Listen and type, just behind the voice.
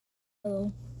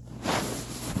Hello.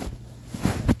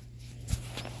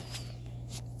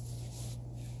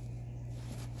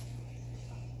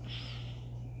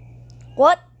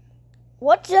 What?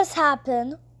 What just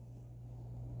happened?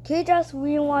 Can you just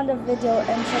rewind the video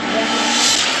and check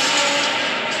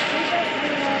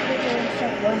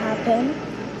what happened?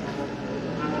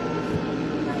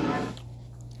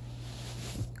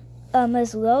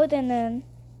 It's loading in.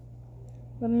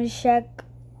 Let me check.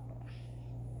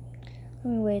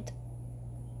 Let me wait.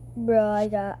 Bro, I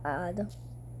got ad.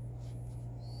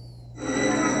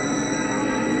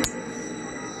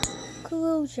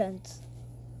 Conclusions.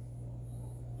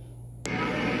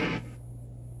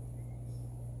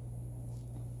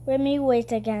 Let me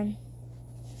wait again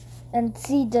and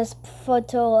see this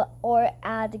photo or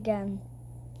ad again.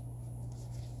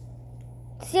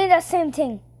 See the same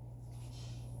thing.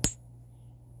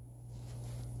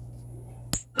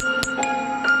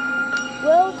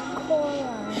 World Coraline.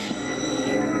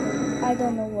 I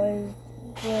don't know where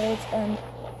it's and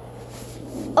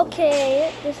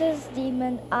okay, this is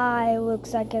demon eye.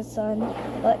 Looks like a sun,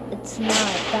 but it's not.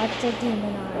 That's a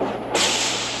demon eye.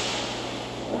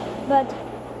 But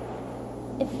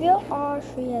if you are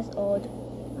 3 years old,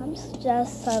 I'm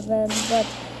just 7, but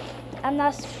I'm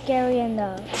not scary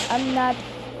enough. I'm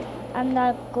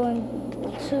not going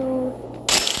to.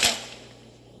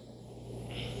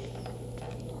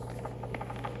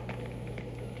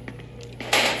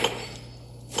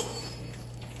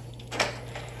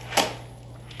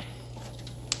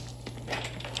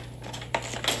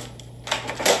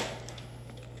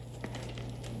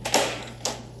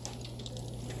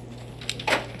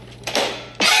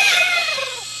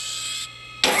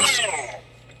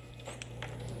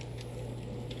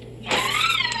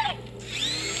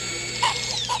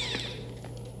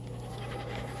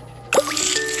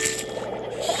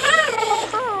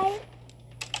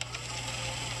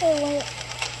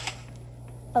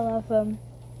 I love him.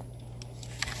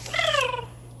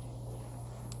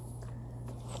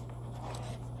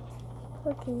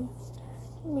 Okay.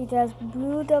 Let me just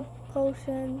brew the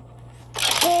potion.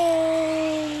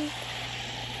 Pink.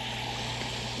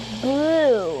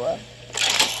 Blue.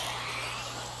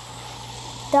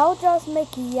 That'll just make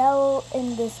yellow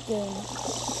in this game.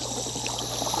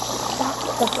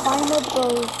 That's the final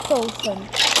potion.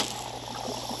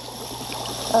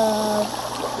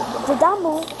 Did that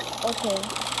move? Okay.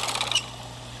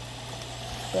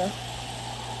 Yeah.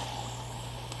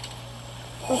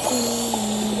 Okay.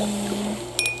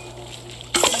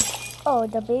 Oh,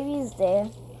 the baby's there.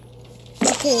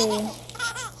 Okay.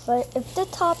 But if the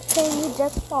top thing you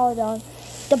just fall down,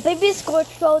 the baby's going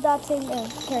to throw that thing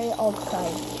and carry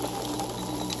outside.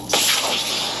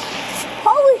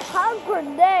 Holy hand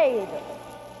grenade!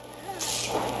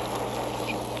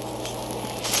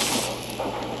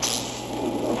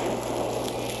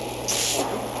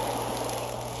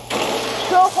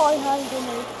 Throw holy hand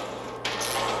grenade.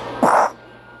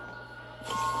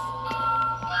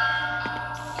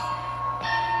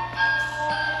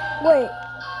 Wait,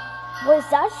 was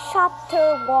that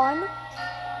chapter 1?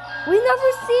 We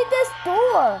never see this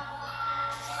door.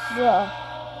 Bruh.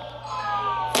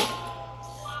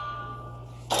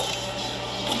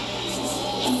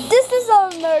 This is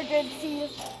an emergency.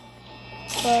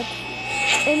 But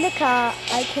in the car,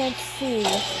 I can't see.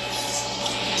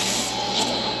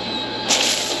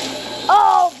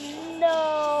 Oh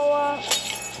no!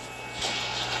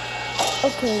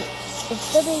 Okay, if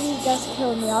the baby just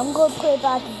killed me, I'm gonna play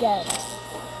back again.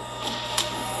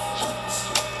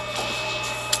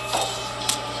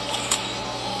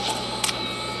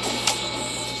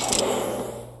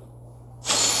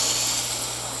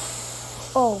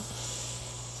 Oh.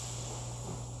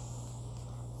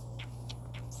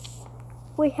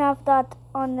 We have that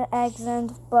on the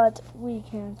exit, but we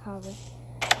can't have it.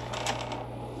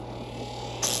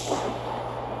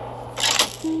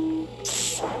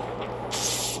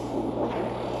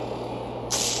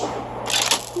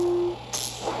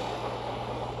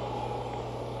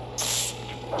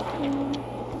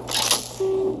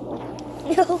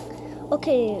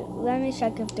 Okay, let me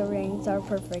check if the rings are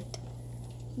perfect.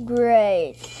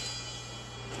 Great.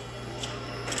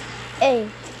 Hey,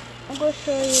 I'm gonna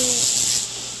show you.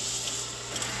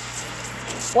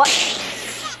 What?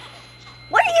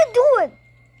 What are you doing?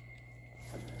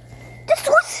 This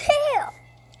was here!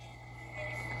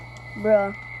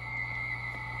 Bruh.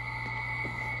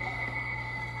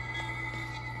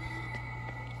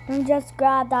 Let me just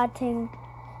grab that thing.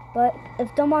 But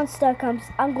if the monster comes,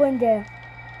 I'm going there.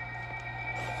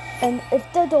 And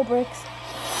if the door breaks,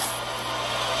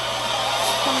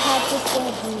 I have to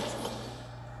still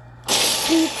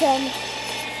beat him.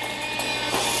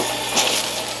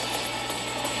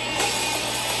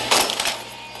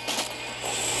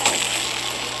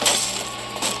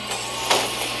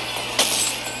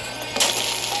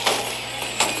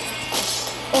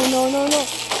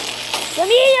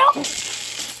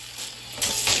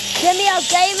 Give me a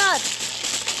gamer!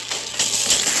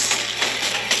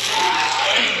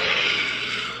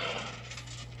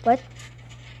 What?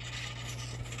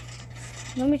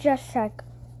 Let me just check.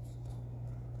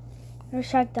 Let's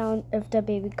check down if the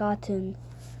baby got in.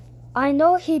 I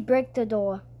know he broke the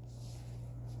door.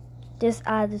 This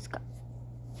ad is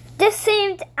the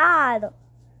same ad.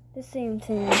 The same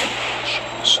thing.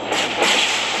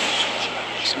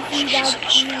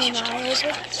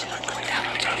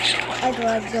 I don't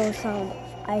like those sounds.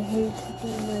 I hate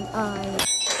demon eye.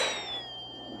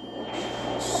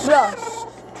 Bro.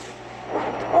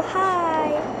 Oh,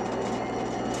 hi.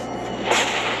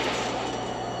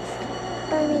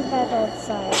 Let me head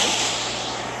outside.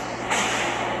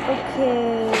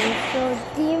 Okay, so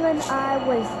demon eye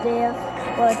was there,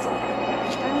 but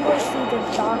I'm going to see the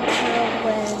doctor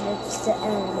when it's the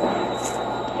end.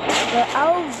 But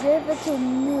I'll give it to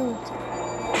Newt.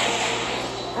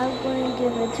 I'm going to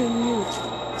give it to Newt.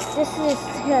 This is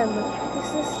him. This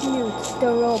is Newt, the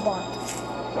robot.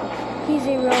 He's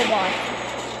a robot.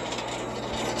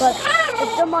 But if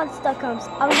the monster comes,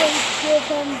 I'm going to give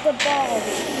him the ball.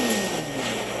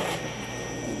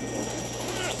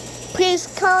 Please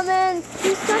come in.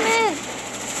 Please come in.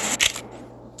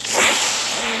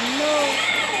 Oh no.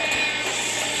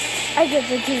 I give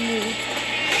it to Newt,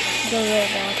 the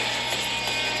robot.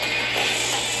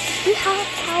 We have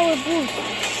power boost.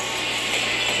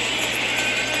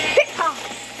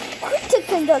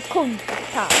 Critical the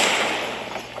kunta.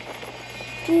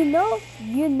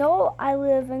 You know I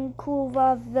live in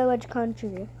Kuva village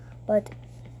country, but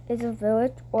it's a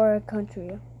village or a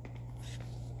country?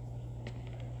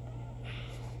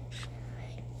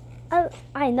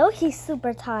 I know he's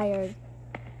super tired.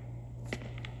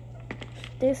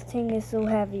 This thing is so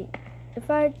heavy. If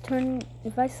I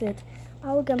sit,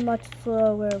 I will get much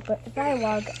slower, but if I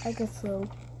walk, I get slow.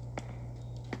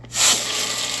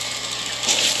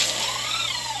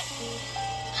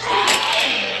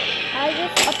 I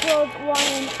just upload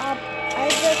one up. I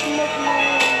just make my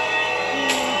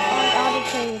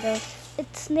auditor.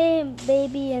 It's named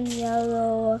Baby in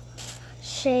Yellow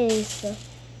Chase.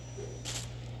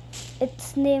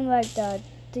 It's named like that.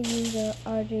 The user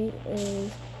RG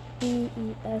is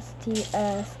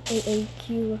BESTSAAQ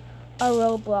on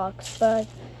Roblox. But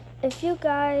if you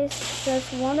guys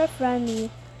just want to friend me,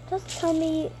 just tell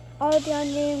me all their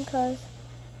name, cause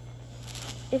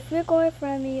if you're going to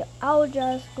friend me, I'll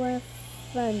just go to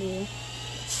friend you.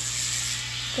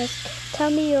 Just tell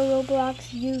me your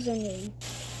Roblox username.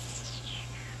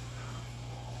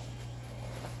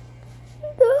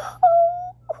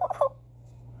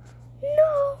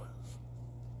 No.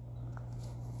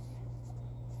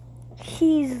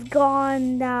 He's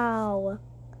gone now.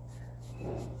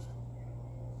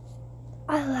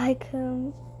 I like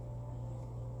him.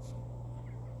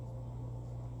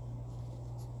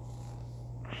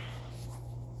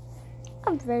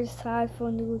 I'm very sad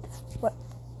for Newt. What?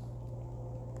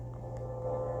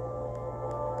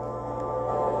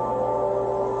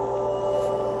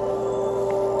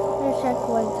 Let's check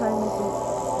what time is it.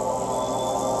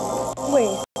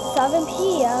 Wait, 7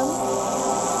 p.m.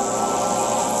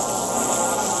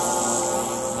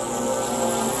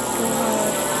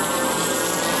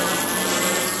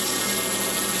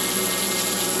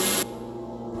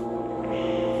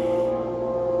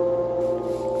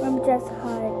 I'm just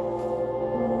hide.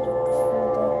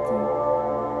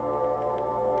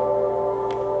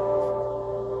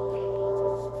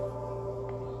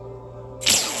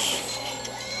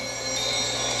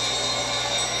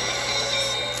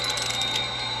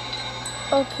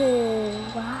 Okay,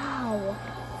 wow.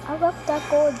 I love that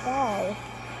gold ball.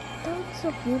 That looks so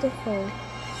beautiful.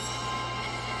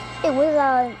 It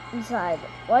was inside.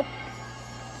 What?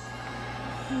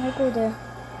 I go there.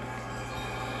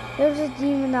 There's a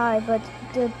demon eye, but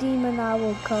the demon eye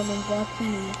will come and watch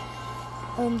me.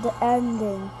 And the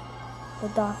ending, the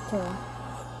doctor.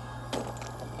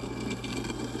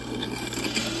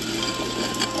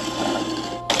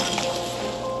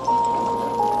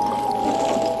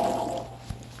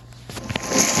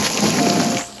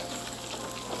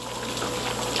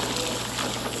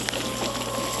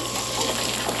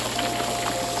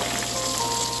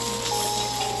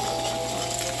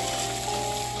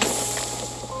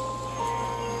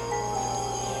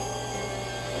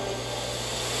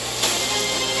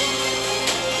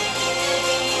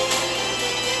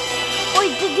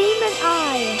 The demon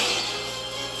eye.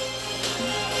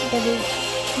 Baby,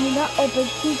 do not open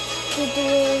the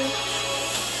door.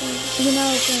 Do not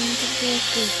open the door,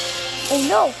 please. Oh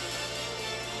no!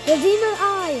 The demon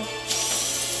eye.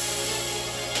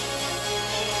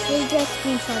 We just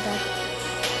screenshot that.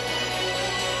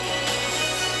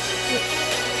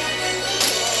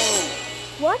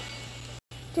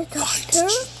 The Why doctor?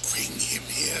 did you bring him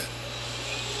here?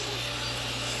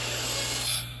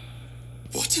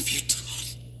 What have you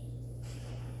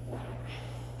done?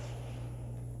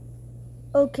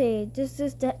 Okay, this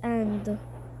is the end.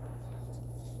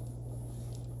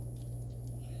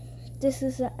 This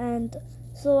is the end.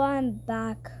 So I'm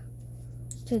back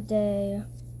today.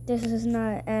 This is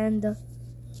not end.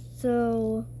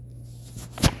 So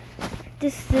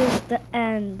this is the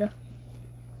end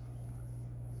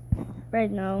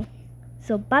right now.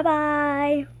 So bye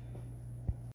bye.